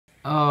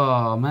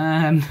Oh,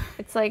 man.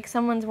 It's like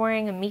someone's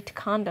wearing a meat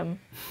condom.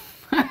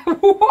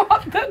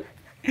 What the?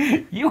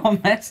 You are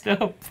messed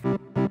up.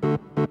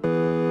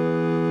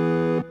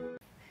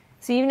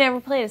 So you've never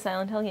played a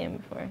Silent Hill game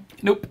before?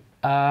 Nope.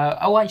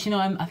 Oh, actually, no,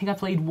 I think I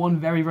played one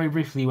very, very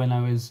briefly when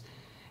I was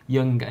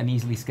young and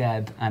easily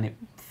scared, and it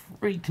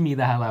freaked me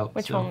the hell out.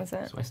 Which one was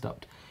it? So I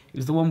stopped. It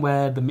was the one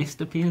where the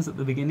mist appears at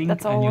the beginning,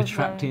 and you're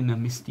trapped in a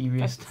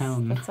mysterious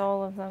town. That's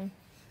all of them.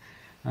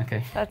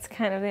 Okay. That's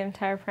kind of the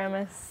entire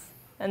premise.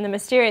 And the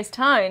mysterious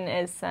town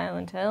is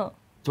Silent Hill.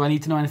 Do I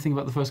need to know anything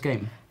about the first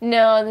game?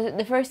 No,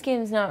 the first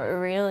game's not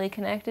really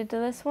connected to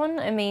this one.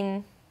 I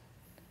mean,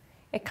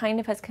 it kind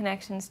of has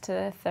connections to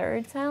the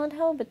third Silent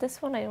Hill, but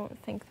this one I don't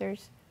think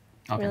there's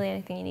really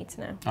anything you need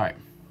to know. All right.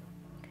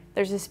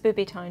 There's a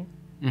spoopy town.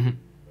 Mm-hmm.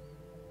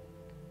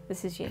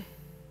 This is you.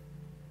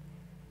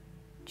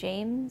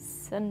 James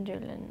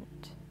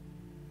Sunderland.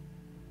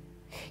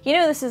 You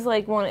know this is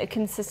like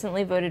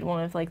consistently voted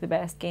one of like the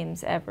best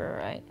games ever,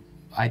 right?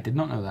 I did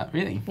not know that,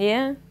 really.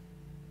 Yeah.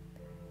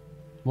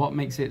 What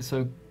makes it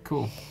so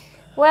cool?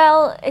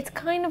 Well, it's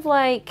kind of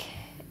like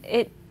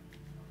it's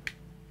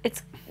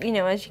you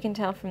know, as you can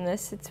tell from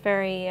this, it's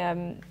very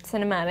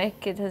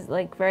cinematic. It has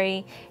like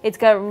it's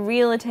got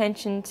real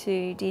attention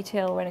to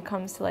detail when it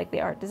comes to like the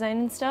art design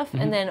and stuff,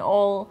 and then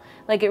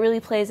it really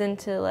plays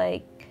into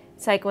like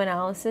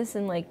psychoanalysis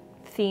and like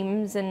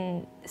themes,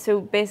 and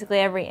so basically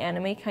every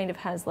enemy kind of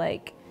has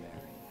like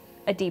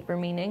a deeper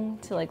meaning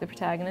to like the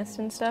protagonist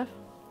and stuff.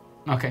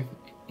 Okay.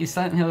 Is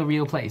Silent Hill a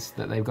real place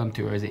that they've gone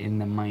to, or is it in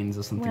their minds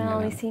or something well, like that?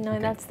 Well, you see,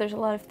 now there's a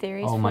lot of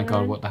theories. Oh my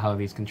god, what the hell are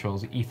these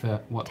controls?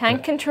 Aoife, what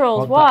Tank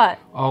controls, what?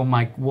 Oh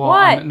my,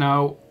 what? What?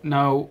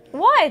 No.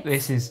 What?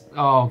 This is,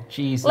 oh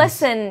Jesus.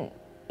 Listen,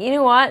 you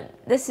know what?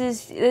 This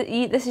is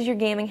your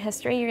gaming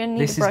history. You're going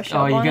to need to brush up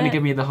on it. Oh, you're going to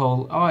give me the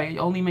whole, it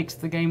only makes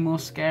the game more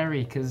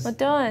scary because it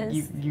does.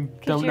 You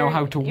don't know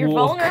how to walk. You're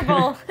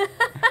vulnerable.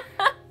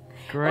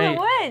 Great.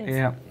 Well, it would.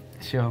 Yeah,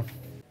 sure.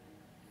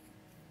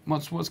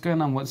 What's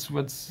going on?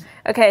 What's?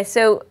 Okay,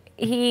 so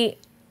he,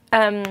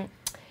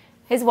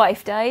 his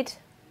wife died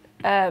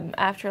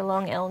after a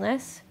long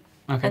illness,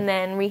 and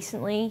then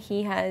recently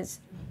he has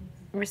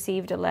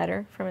received a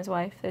letter from his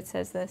wife that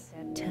says this: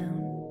 Town,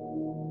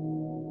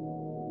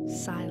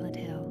 Silent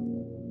Hill.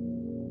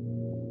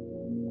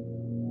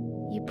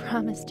 You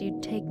promised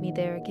you'd take me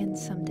there again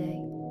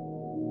someday.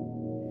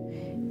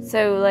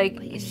 So, like,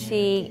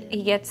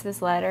 he gets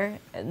this letter,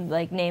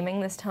 like, naming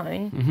this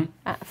town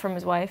from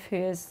his wife, who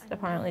is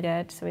apparently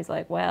dead. So he's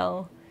like,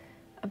 well,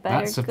 I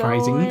better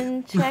go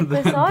and check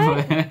this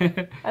out.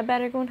 I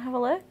better go and have a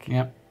look.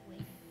 Yep.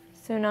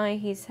 So now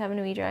he's having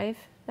a wee drive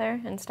there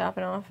and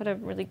stopping off at a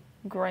really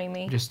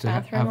grimy just to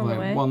bathroom have on the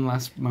way. One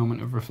last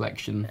moment of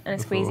reflection. And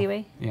a squeezy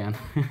wee. Yeah.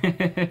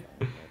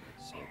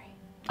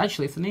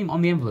 Actually, it's the name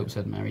on the envelope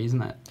said Mary,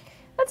 isn't it?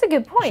 That's a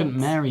good point. Shouldn't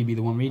Mary be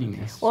the one reading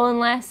this? Well,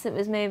 unless it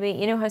was maybe,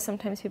 you know how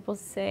sometimes people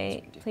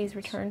say, please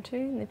return to,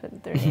 and they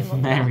put their name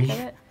on the Mary. back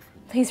of it?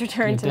 Please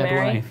return to dead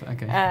Mary. wife.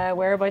 Okay.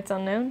 Whereabouts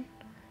unknown.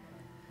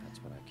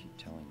 That's what I keep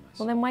telling myself.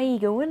 Well, then why are you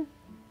going?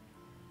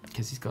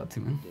 Because he's got to,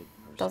 man.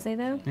 Does he,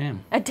 though? Yeah.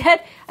 A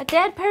dead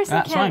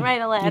person can't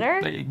write a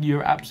letter.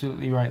 You're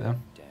absolutely right, though.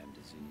 Damn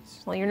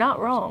disease. Well, you're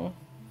not wrong.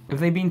 Have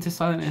they been to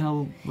Silent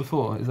Hill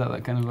before? Is that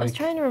kind of like? I was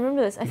trying to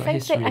remember this. I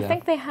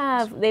think they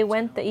have. They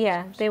went.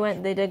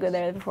 They did go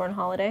there before on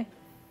holiday.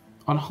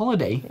 On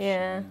holiday?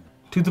 Yeah.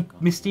 To the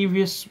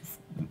mysterious.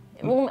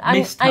 Well,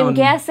 I'm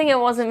guessing it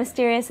wasn't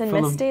mysterious and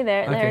misty.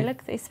 Okay.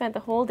 Look, they spent the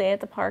whole day at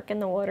the park in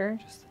the water.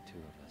 Just the two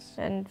of us.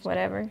 And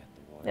whatever.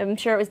 I'm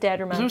sure it was dead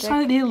romantic. So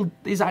Silent Hill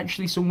is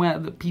actually somewhere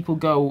that people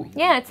go.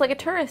 Yeah, it's like a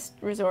tourist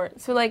resort.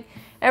 So like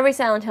every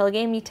Silent Hill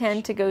game, you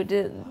tend to go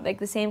to like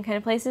the same kind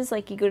of places.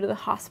 Like you go to the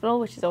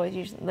hospital, which is always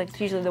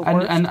usually the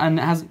worst. And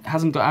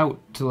hasn't got out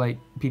to like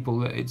people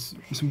that it's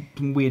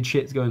some weird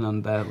shit's going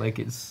on there. Like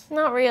it's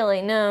not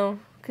really, no,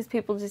 because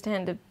people just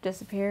tend to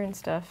disappear and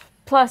stuff.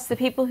 Plus the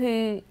people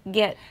who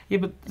get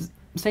but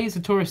say it's a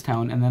tourist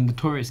town and then the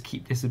tourists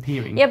keep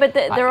disappearing. Yeah, but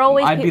they're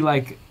always. I'd be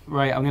like,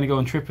 right, I'm gonna go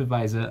on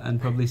TripAdvisor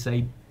and probably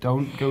say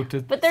don't go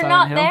to. But they're Silent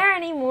not Hill. there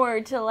anymore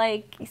to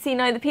like see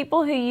now the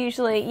people who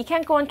usually you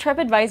can't go on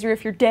TripAdvisor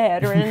if you're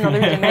dead or in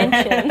another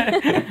dimension.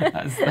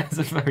 that's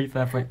a very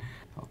fair point.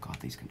 Oh god,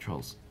 these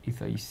controls.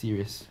 Aoife, are you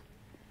serious?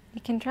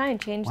 You can try and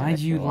change them. Why if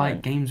do you like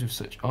want. games with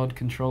such odd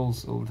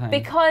controls all the time?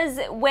 Because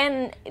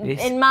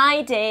in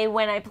my day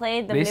when I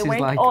played them, they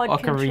weren't odd This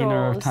is like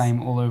Ocarina of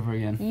Time all over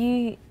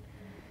again.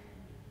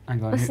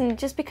 Listen,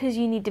 just because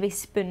you need to be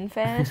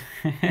spoon-fed,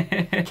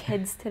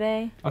 kids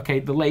today. Okay,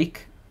 the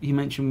lake. You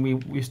mentioned we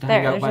used to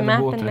hang out by the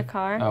water. There's a map in the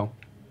car.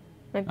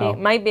 Oh.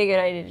 Might be a good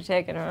idea to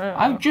take it.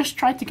 I've just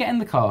tried to get in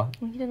the car.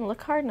 You didn't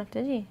look hard enough,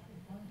 did you?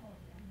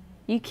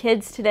 You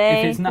kids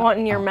today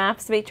wanting your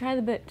maps to be. Try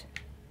the boot.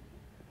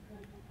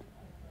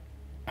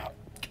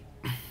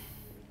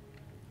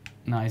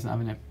 No, he's not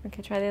having it.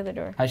 Okay, try the other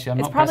door. Actually, I'm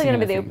not. It's probably going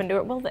to be the open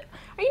door. Well,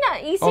 are you not? Are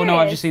you serious? Oh no,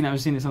 I've just seen it.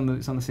 I've seen it's on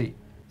the seat.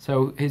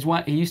 So his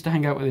wife, he used to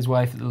hang out with his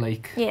wife at the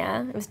lake.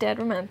 Yeah, it was dead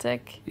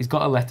romantic. He's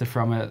got a letter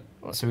from her,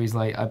 so he's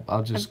like,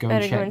 I'll just go and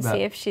Better check go and that. see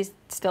if she's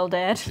still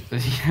dead.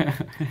 Yeah.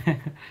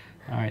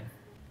 All right.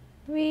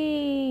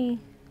 Whee!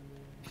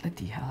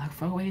 Bloody hell! How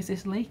far away is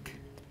this lake?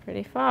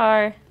 Pretty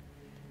far.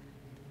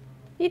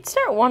 You'd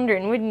start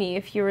wondering, wouldn't you,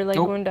 if you were like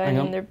Oh, going down hang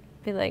on. and there'd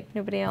be like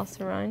nobody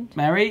else around.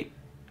 Mary.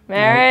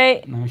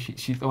 Mary. No,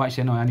 she. Oh,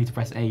 actually, no. I need to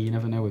press A. You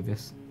never know with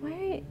this.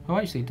 Where? Oh,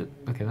 actually,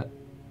 look at that.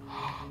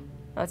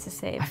 Oh, it's a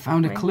save. I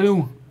found a point.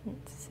 clue.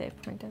 It's a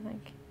save point, I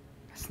think.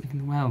 It's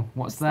thinking well.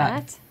 What's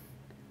that?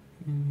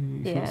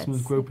 Yeah,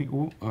 Someone's it's- groping.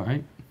 Oh, all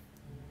right.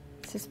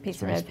 It's just a piece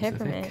It's of very red paper,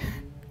 specific. mate.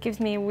 Gives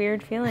me a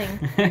weird feeling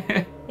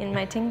in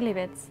my tingly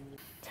bits.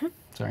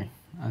 Sorry,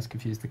 I was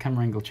confused. The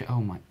camera angle.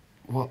 Oh my!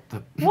 What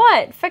the?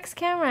 What? Fixed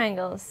camera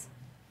angles.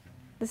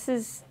 This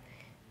is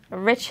a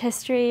rich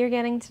history you're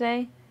getting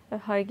today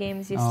of how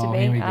games used to Oh, be.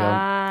 here we go.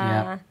 Ah,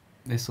 Yeah.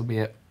 This will be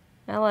it.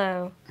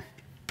 hello.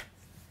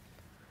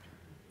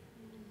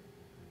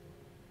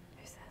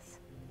 Who's this?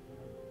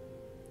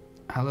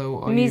 Hello.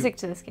 The Are music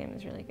to this game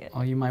is really good. You,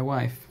 are you my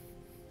wife?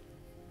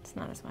 It's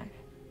not his wife.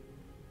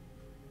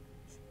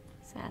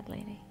 Sad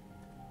lady.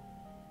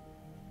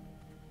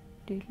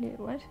 Doodle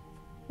what?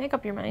 Make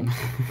up your mind.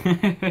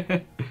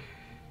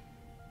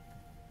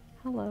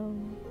 Hello.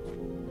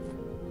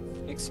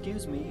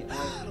 Excuse me,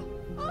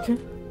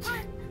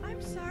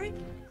 I'm sorry.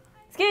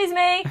 Excuse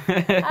me.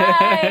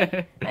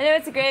 Hi. I know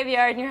it's a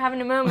graveyard and you're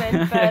having a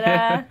moment,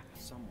 but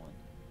someone.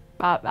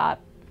 bop bop.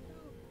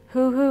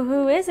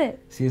 Who is it?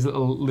 See his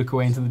little look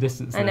away into the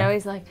distance. I know there.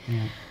 he's like,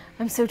 Yeah.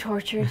 I'm so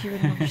tortured you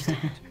wouldn't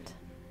understand.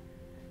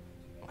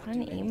 What an Do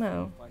anything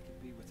emo. If I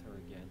could be with her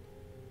again.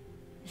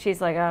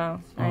 She's like, oh,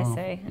 I Oh,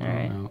 see. no, All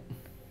right. no.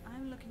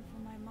 I'm looking for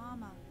my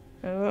mama.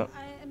 Oh,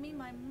 I mean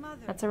my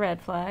mother. that's a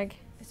red flag.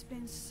 It's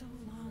been so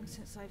long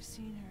since I've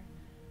seen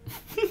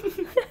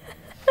her.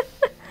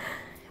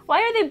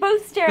 Why are they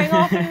both staring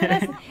off into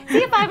this? See,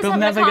 if I was They'll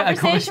having a never get a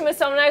conversation with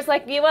someone, I was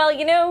like, yeah, well,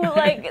 you know,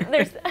 like,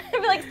 there's, I'd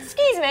be like,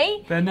 excuse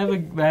me. They're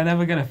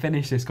never gonna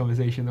finish this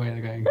conversation the way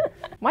they're going.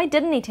 Why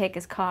didn't he take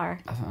his car?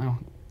 I don't know.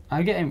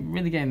 I'm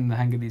really getting the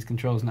hang of these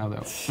controls now,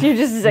 though. You're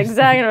just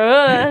zigzagging.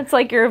 It's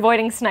like you're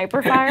avoiding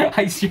sniper fire.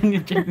 I genuinely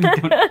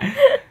don't.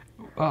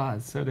 Oh,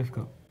 it's so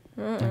difficult.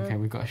 Okay,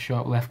 we've got a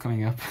sharp left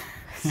coming up.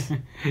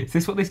 Is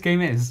this what this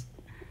game is?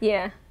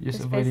 Yeah. You're just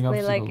It's avoiding basically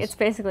obstacles. like, it's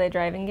basically a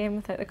driving game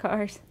without the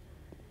cars.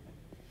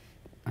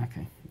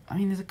 Okay. I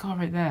mean, there's a car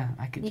right there.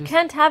 I could You just.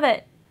 can't have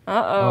it. Oh,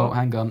 Uh-oh.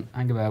 hang on.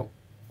 Hang about.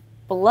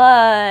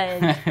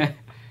 Blood.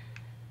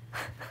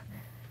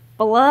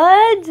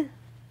 Blood?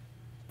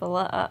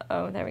 Blood.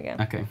 Uh-oh, there we go.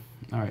 Okay.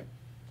 All right.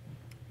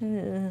 Ugh,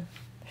 they're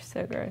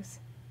so gross.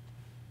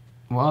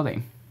 What are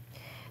they?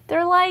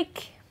 They're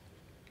like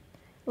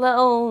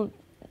little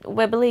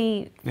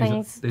wibbly They're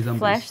things, they're zombies.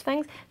 flesh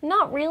things.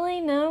 Not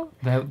really, no.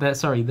 They're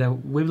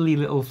wibbly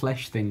little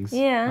flesh things.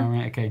 Yeah. All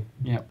right. Okay.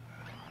 Yep.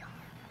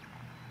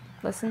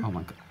 Listen, Oh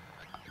my god.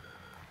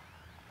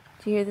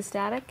 do you hear the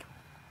static?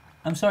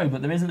 I'm sorry,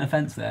 but there isn't a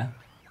fence there.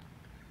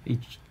 He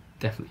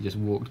definitely just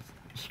walked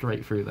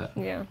straight through that.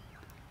 Yeah.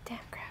 Damn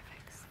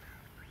graphics.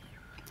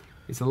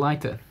 It's a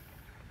lighter.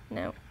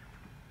 No,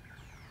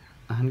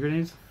 A hand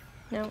grenade?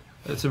 no.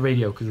 It's a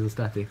radio because of the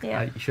static. Yeah.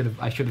 I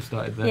should have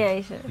started there. Yeah,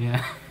 you should.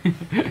 Yeah.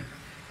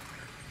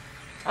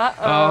 Uh-oh.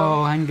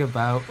 Oh, hang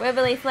about.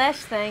 Wibbly flesh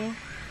thing.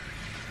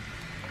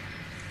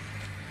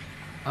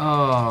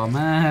 Oh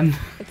man.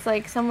 It's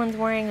like someone's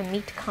wearing a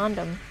meat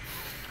condom.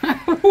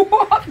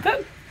 What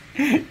the?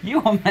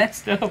 You are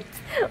messed up.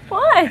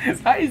 What?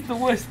 That is the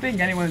worst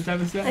thing anyone's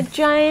ever A said.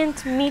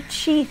 giant meat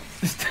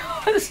sheath.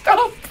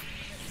 Stop.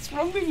 What's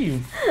wrong with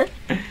you?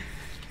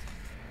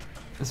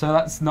 So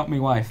that's not my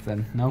wife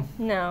then, no?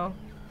 No.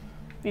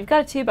 You've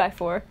got a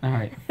 2x4.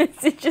 Alright.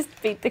 Just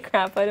beat the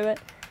crap out of it.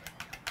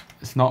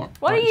 It's not.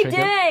 What are right you trigger.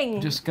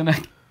 doing? Just gonna.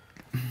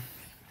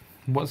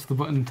 What's the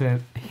button to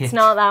hit? It's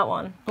not that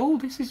one. Oh,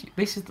 this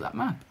is that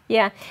map.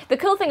 Yeah. The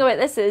cool thing about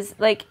this is,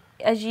 like,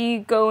 as you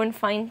go and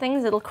find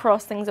things, it'll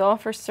cross things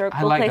off or circle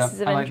I like places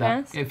that. of I like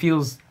interest. that.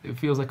 It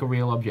feels like a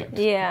real object.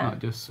 Yeah. Not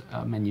just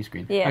a menu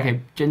screen. Yeah. Okay,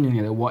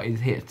 genuinely though, what is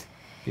hit?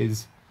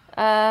 Is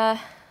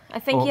I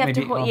think Or you have to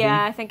maybe hold. RB?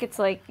 Yeah, I think it's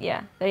like,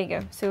 yeah, there you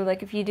go. So,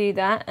 like, if you do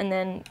that and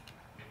then.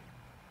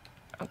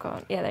 Oh,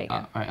 God. Yeah, there you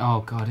go. right.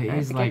 Oh god, it Alright,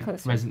 is get like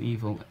closer. Resident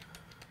Evil.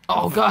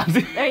 Oh god.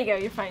 There you go.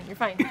 You're fine. You're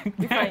fine.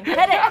 You're fine. Hit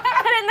it.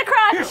 Hit it in the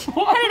crotch.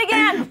 What? Hit it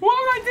again. What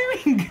am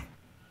I doing?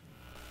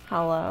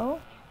 Hello?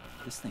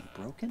 This thing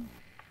broken?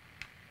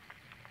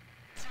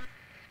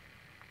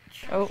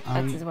 Oh, that's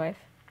Um, his wife.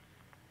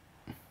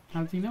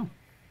 How do you know?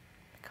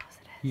 Because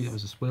it Yeah, is. it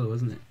was a spoiler,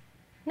 wasn't it?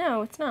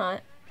 No, it's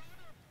not.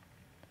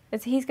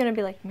 He's going to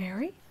be like,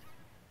 Mary?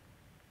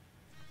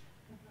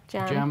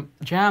 Jam.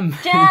 Jam.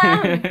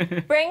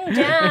 Jam! Bring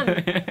jam!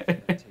 Take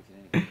it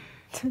anyway.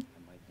 I might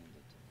need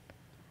it.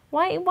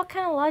 Why? What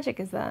kind of logic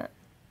is that?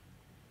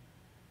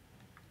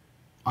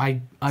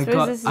 I So is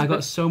got this I a got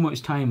bit- so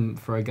much time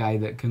for a guy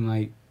that can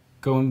like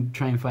go and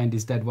try and find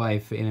his dead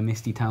wife in a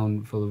misty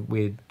town full of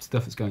weird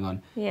stuff that's going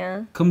on.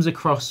 Yeah. Comes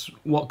across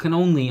what can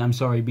only, I'm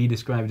sorry, be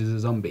described as a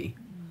zombie.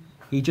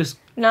 He just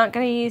Not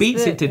gonna use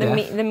beats it to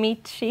death. the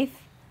meat sheath.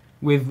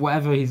 With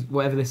whatever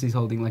this is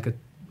holding, like a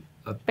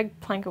Big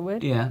plank of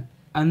wood. yeah,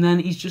 and then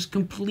he's just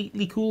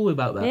completely cool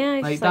about that. Yeah,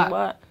 he's like just that. like,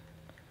 what?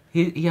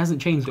 He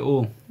hasn't changed at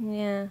all.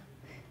 Yeah.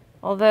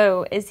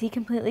 Although, is he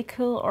completely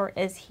cool, or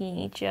is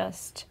he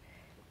just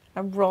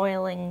a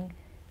roiling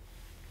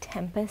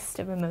tempest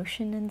of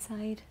emotion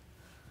inside?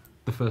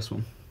 The first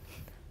one.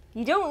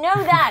 You don't know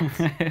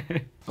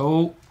that!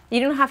 Oh, You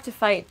don't have to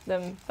fight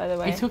them, by the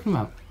what way. are you talking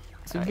about?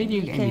 It's a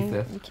video game,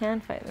 Ether. You can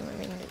fight them, I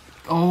mean...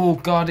 Oh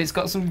god, it's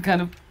got some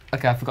kind of...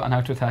 Okay, I've forgotten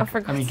how to attack. I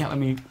forgot. Let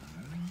me...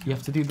 You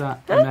have to do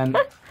that, and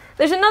then...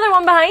 There's another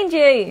one behind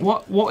you!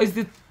 What is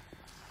the...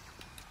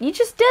 You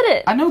just did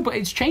it! I know, but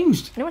it's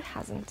changed. No, it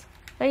hasn't.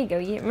 There you go.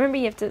 Remember,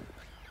 you have to...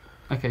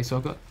 Okay, so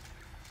I've got...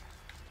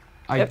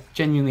 I Yep.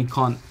 genuinely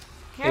can't...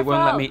 Careful. It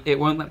won't let me... It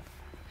won't let...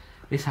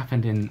 This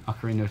happened in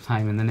Ocarina of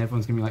Time, and then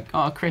everyone's gonna be like,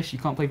 "Oh, Chris, you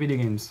can't play video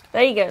games."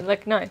 There you go.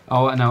 Look, no.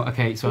 Oh no,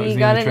 okay, so it was You the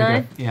got other it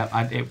trigger.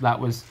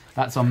 now? Yeah,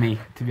 that's on me,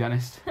 to be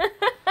honest.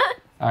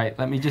 All right,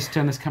 let me just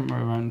turn this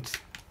camera around.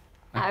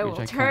 I which will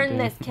can't turn do.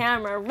 this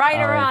camera right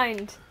All right.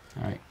 around.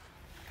 All right.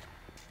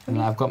 And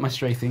then I've got my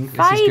strafing. This is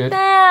Fight good.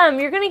 them!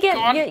 You're gonna Go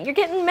on. get... You're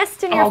getting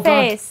mist in Oh, your God.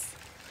 face.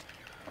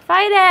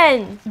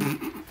 Fighting!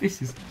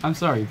 This is. I'm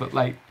sorry, but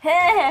like.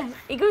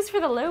 He goes for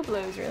the low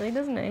blows, really,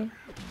 doesn't he?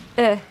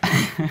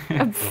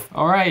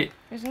 All right.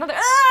 There's another...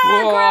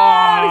 Whoa.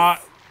 Ah,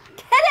 gross!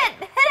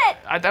 Hit it!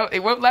 I don't.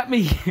 It won't let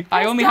me.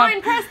 I only down,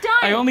 have. press down!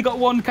 I only got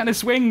one kind of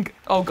swing.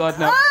 Oh God,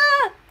 no.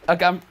 Ah!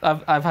 Okay,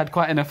 I've had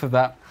quite enough of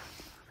that.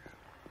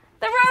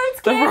 The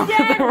road's caved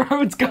in! The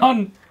road's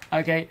gone.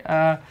 Okay.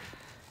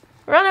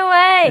 Run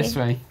away! This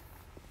way.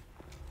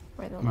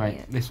 Where the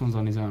Right. This one's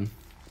on his own.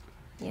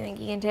 You think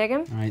you can take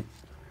him? All right.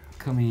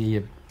 Come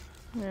here, you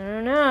I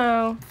don't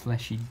know.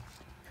 fleshy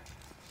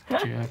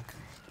jerk.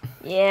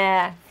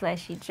 Yeah,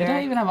 fleshy They don't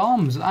jerk. even have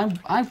arms.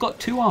 I've got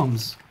 2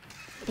 arms.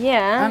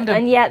 Yeah, and a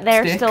and yet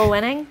they're stick. still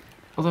winning.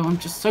 Although I'm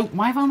just so.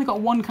 Why have I only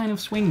got one kind of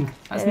swing?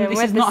 This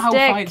with is the not how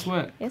stick. fights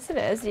work. Yes, it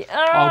is. Oh,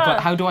 Ah! but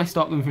how do I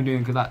stop them from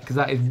doing? Because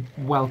that is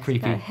well creepy.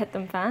 Gotta hit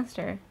them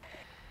faster.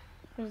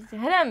 Just hit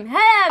him!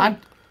 Hit him!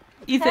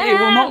 Ethan, it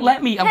will not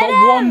let me. I've got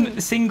Hit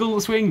one single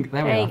swing.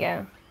 There we There are. you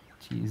go.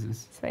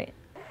 Jesus. Sweet.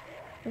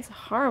 That's a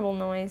horrible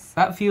noise.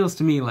 That feels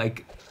to me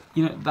like,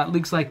 that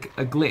looks like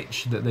a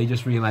glitch that they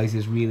just realised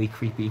is really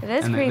creepy. It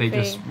is and creepy. They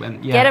just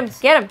went, yeah. Get him!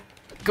 Get him!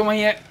 Come on,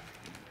 yeah.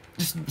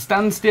 Just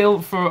stand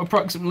still for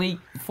approximately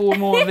 4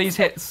 more of these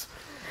hits.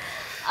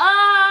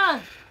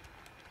 Ah!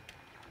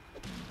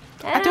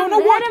 I don't know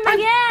what. Hit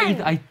him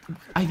again!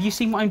 Have you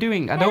seen what I'm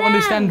doing? I Hit don't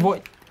understand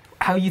him.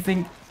 how you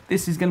think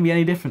this is going to be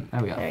any different.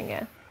 There we There are. you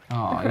go.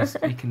 Oh,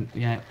 he can.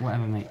 Yeah,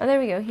 whatever, mate. Oh, there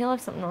we go. He'll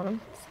have something on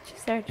him.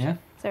 Search. Yeah?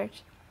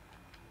 Search.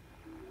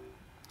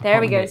 There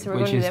we go. Apartment, So we're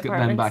which going to is the then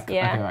apartments. back.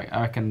 Yeah. Okay, right.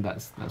 I reckon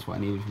that's what I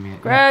needed from here.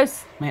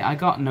 Gross. Mate, I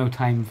got no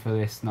time for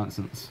this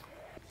nonsense.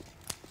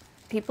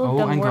 People have Oh,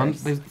 done hang on.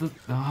 worse. There's more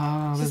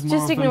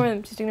Just of ignore them.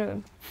 them. Just ignore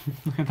them.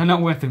 They're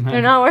not worth it, man.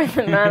 They're not worth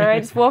it, man.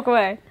 Alright, just walk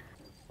away.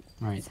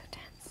 Right. So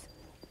tense.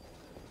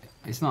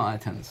 It's not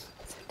that tense.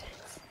 So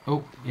tense.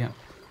 Oh, yeah.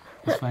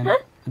 It's fine.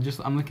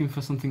 I'm looking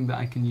for something that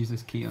I can use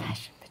this key on.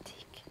 Fashion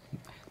fatigue.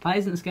 That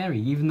isn't scary,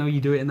 even though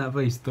you do it in that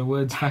voice. The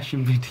words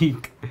fashion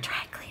boutique.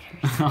 Dry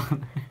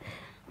cleaners.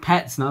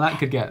 Pets. Now that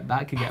could get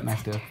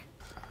messed up.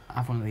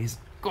 Have one of these.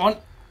 Go on.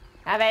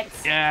 Have it.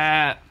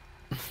 Yeah.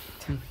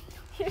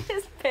 You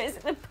just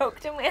basically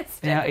poked him with a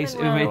stick Yeah. and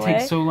then ran It away.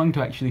 takes so long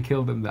to actually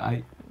kill them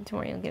that Don't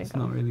worry, you'll get it's it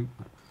not going. really.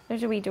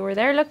 There's a wee door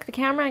there. Look, the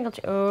camera angle.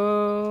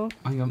 Oh.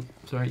 Hang on.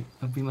 Sorry,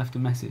 I've been left a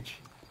message.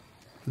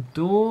 The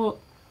door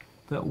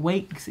that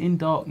wakes in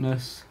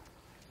darkness,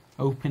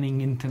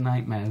 opening into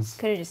nightmares.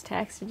 Could have just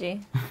texted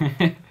you.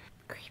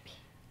 Creepy.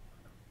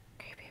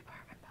 Creepy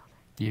apartment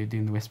building. You're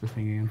doing the whisper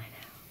thing again.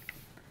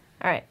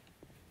 Alright.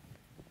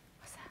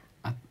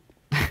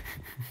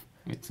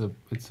 It's a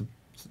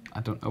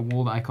a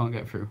wall that I can't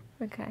get through.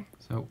 Okay.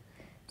 So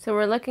So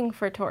we're looking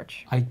for a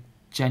torch. I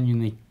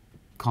genuinely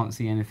can't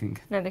see anything.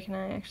 Neither can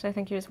I, actually. I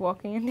think you're just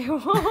walking into a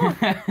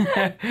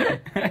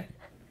wall.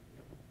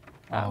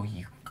 Oh,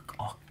 you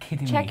are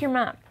kidding me. Check your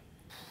map.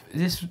 Is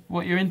this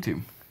what you're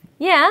into?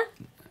 Yeah.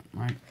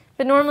 Right.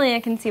 But normally I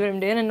can see what I'm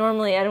doing, and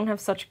normally I don't have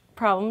such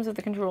problems with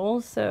the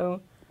controls,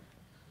 so...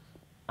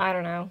 I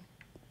don't know.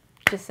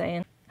 Just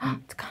saying.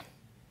 It's a gun.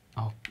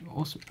 Oh,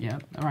 awesome. Yeah,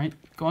 alright.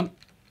 Go on.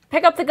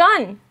 Pick up the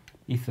gun!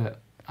 Ether,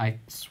 I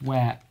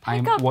swear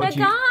Pick up the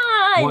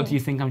gun! What do you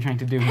think I'm trying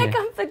to do here? Pick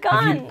up the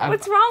gun!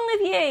 What's wrong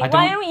with you? I Why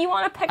don't- don't you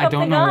want to pick I up the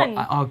don't know gun?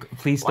 what...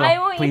 please stop. Why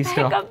won't please you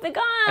pick stop. up the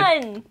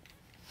gun?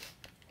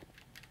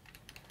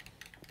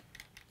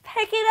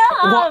 Pick it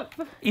up!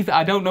 What? Ether,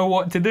 I don't know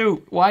what to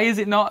do. Why is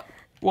it not...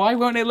 Why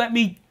won't it let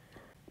me...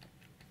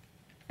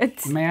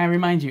 It's... May I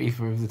remind you, Aoife,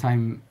 of the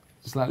time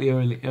slightly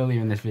earlier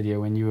in this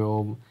video when you were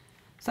all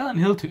Silent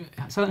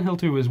Hill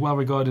 2 is well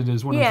regarded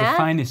as one of the Yeah,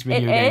 finest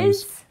video it games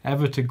is.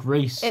 ever to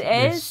grace It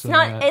this, is. It's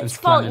not its this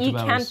fault planet you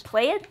of can't ours.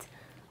 play it.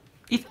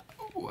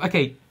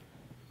 Okay,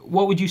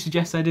 what would you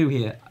suggest I do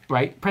here?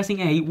 Right,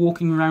 pressing A,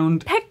 walking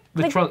around Pick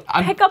the the, trolley.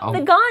 pick up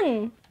the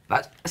gun.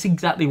 That's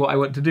exactly what I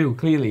want to do,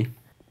 clearly.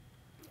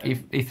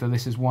 Aoife,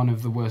 this is one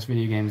of the worst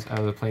video games I've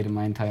ever played in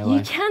my entire You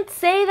life. can't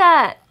say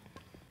that.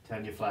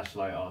 Turn your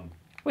flashlight on.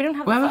 We don't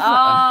have. We have a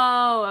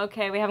Oh,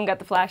 okay. We haven't got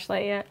the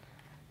flashlight yet.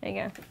 There you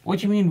go. What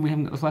do you mean we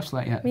haven't got the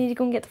flashlight yet? We need to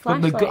go and get the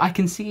But flashlight. I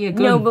can see a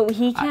gun. No, but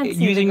he can't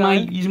see using the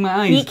gun. using my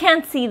eyes. He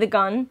can't see the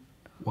gun.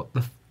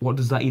 What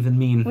does that even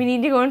mean? We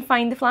need to go and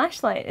find the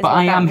flashlight. Is But what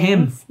I that am him.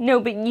 means. No,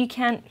 but you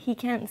can't. He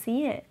can't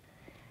see it.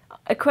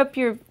 Equip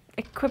your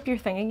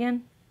thing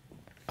again.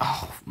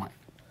 Oh my!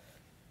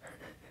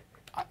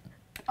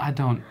 I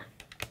don't.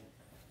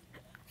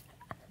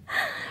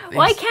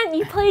 Why can't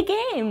you play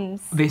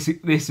games? This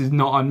is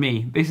not on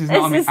me. This is not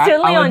on me. This is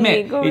totally I'll on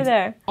admit, you. Go over it's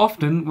there.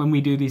 Often when we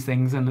do these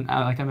things and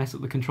I mess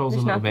up the controls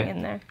There's a little nothing bit,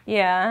 in there.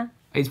 Yeah.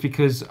 it's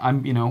because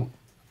I'm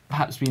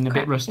perhaps being a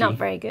bit rusty. Not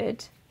very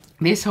good.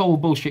 This whole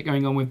bullshit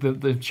going on with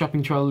the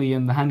shopping trolley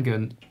and the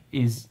handgun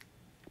is,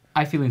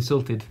 I feel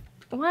insulted.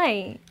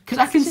 Why? Because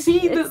I can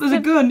see that it's there's a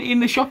gun in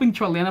the shopping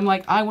trolley, and I'm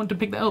like, I want to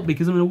pick that up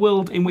because I'm in a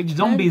world in which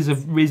zombies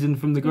have risen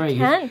from the grave,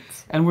 can't.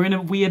 and we're in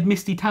a weird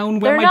misty town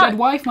where They're my not- dead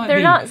wife might They're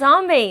be. not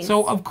zombies.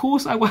 So of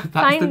course I want.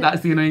 Fine.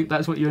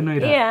 That's what you're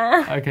annoyed at.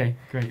 Yeah. Okay,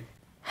 great.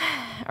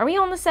 Are we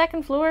on the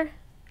second floor?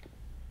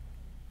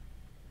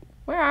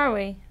 Where are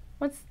we?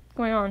 What's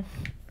going on?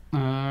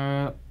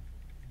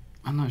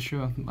 I'm not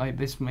sure. Like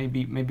this,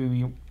 maybe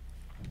we.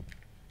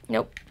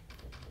 Nope.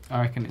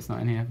 I reckon it's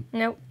not in here.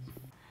 Nope.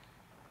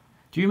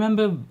 Do you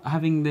remember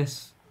having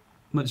this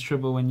much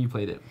trouble when you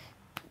played it?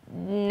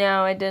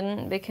 No, I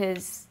didn't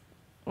because,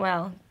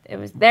 well, it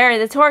was there.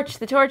 The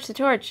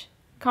torch.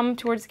 Come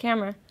towards the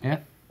camera. Yeah.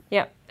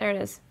 Yep, there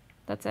it is.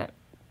 That's it.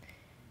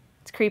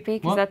 It's creepy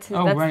because What? that's his,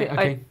 Oh, that's right, the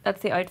okay.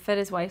 that's the outfit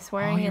his wife's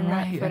wearing you're in that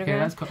right. Okay,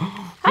 photograph. that's cool.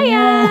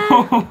 Hiya!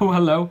 Oh,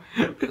 hello.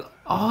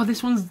 Oh,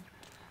 this one's.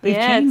 They've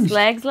Yeah, changed.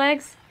 it's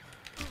legs.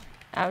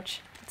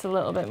 Ouch. It's a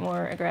little bit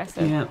more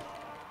aggressive. Yeah.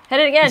 Hit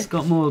it again. It's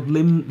got more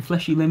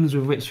fleshy limbs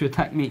with which to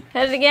attack me.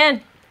 Hit it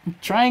again.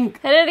 Trying.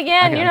 Hit it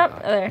again. Okay, You're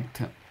not there.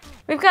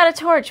 We've got a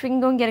torch. We can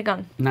go and get a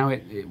gun. Now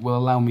it will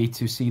allow me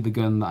to see the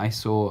gun that I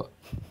saw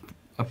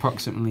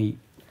approximately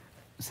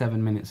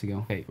 7 minutes ago.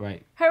 Okay,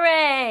 right.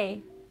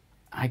 Hooray!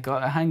 I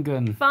got a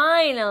handgun.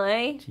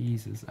 Finally.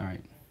 Jesus. All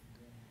right.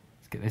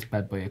 Let's get this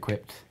bad boy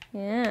equipped.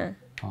 Yeah.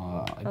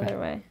 Oh, I Other bet.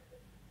 way.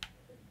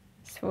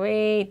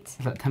 Sweet.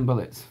 Is that 10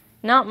 bullets?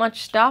 Not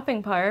much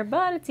stopping power,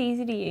 but it's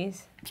easy to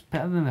use. It's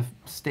better than a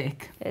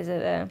stick. Is it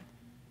though?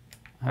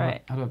 How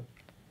Right. how do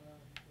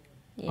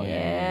Yeah.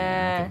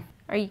 yeah, okay.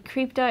 Are you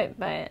creeped out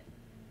by it?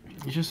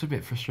 It's just a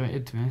bit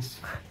frustrated, to be honest.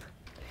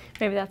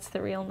 Maybe that's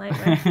the real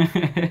nightmare.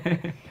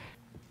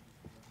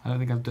 I don't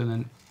think I've done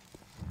an...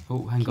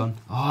 Oh, hang on.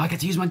 Oh, I get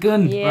to use my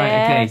gun! Yes.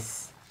 Right, okay.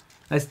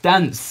 Let's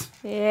dance!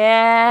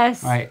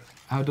 Yes. Right,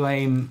 how do I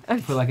aim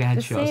for like a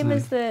headshot? The or same something?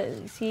 as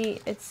the, see,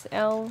 it's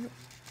L.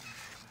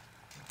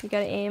 You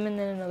gotta aim and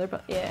then another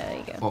button. Yeah, there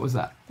you go. What was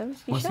that? That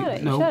was, you What's shot he- it.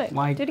 You no, shot it.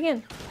 why- Do it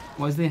again.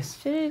 What is this?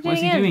 Do it What is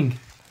he again. doing?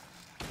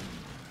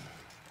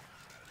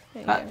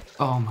 There you That,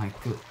 go. oh my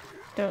god.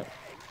 Don't.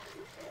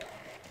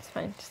 It's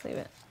fine. Just leave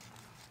it.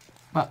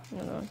 What?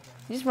 Another one.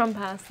 You just run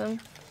past them.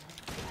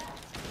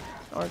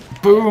 Or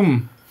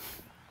Boom!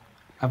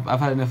 I've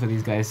had enough of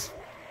these guys.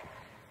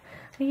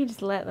 I think you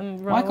just let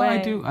them run Why away.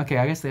 can't I do... Okay,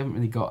 I guess they haven't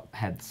really got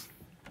heads.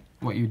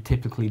 What you would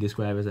typically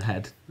describe as a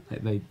head.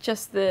 Like they...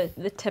 Just the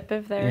tip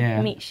of their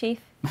Yeah. meat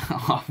sheath.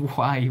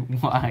 Why?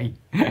 Why?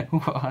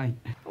 Why?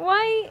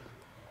 Why?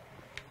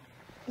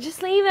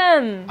 Just leave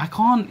him. I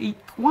can't...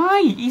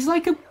 Why? He's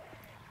like a...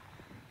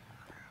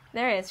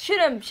 There he is. Shoot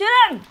him! Shoot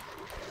him!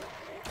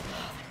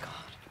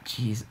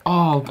 Jeez.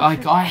 Oh, I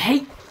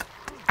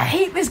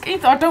hate this game.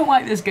 I don't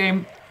like this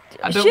game.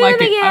 I don't Shoot like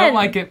him it. I again. don't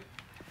like it.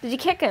 Did you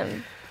kick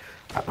him?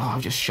 Oh,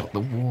 I've just shot the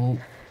wall.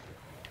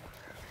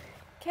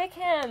 Kick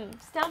him!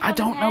 Stomp I on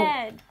don't his know.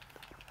 head.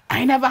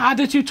 I never had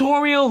a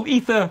tutorial,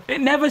 Ether.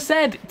 It never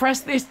said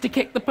press this to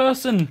kick the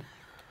person.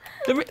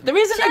 There isn't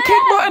a Shut kick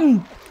up.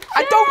 button.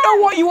 I don't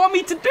know what you want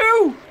me to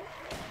do.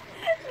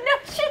 No,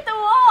 shoot the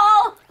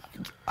wall!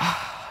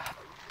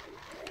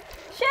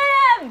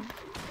 Shoot him!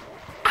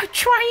 I'm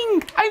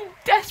trying. I'm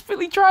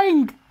desperately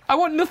trying. I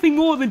want nothing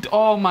more than...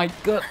 Oh my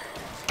god.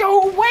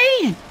 Go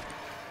away.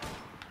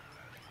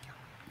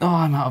 Oh,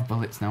 I'm out of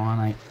bullets now,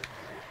 aren't I?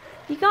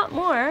 You got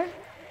more.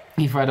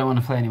 Ether, I don't want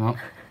to play anymore.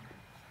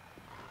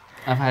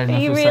 I've had Are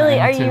enough you of really?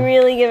 Silent Are Hill you 2.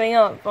 really giving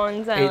up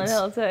on Silent It's-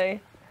 Hill 2?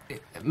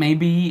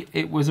 Maybe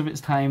it was of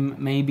its time.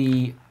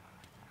 Maybe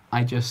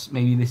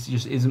maybe this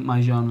just isn't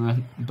my genre.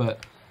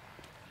 But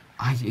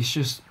it's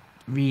just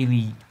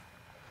really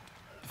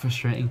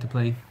frustrating to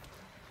play.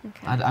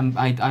 Okay.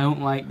 I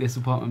don't like this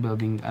apartment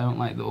building. I don't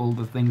like that all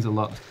the things are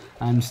locked.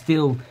 I'm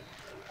still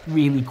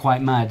really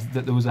quite mad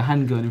that there was a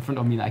handgun in front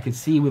of me that I could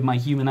see with my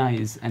human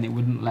eyes, and it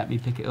wouldn't let me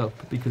pick it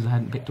up because I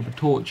hadn't picked up a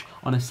torch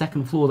on a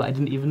second floor that I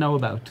didn't even know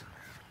about.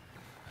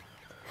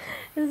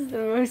 This is the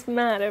most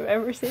mad I've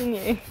ever seen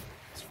you.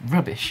 It's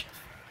rubbish.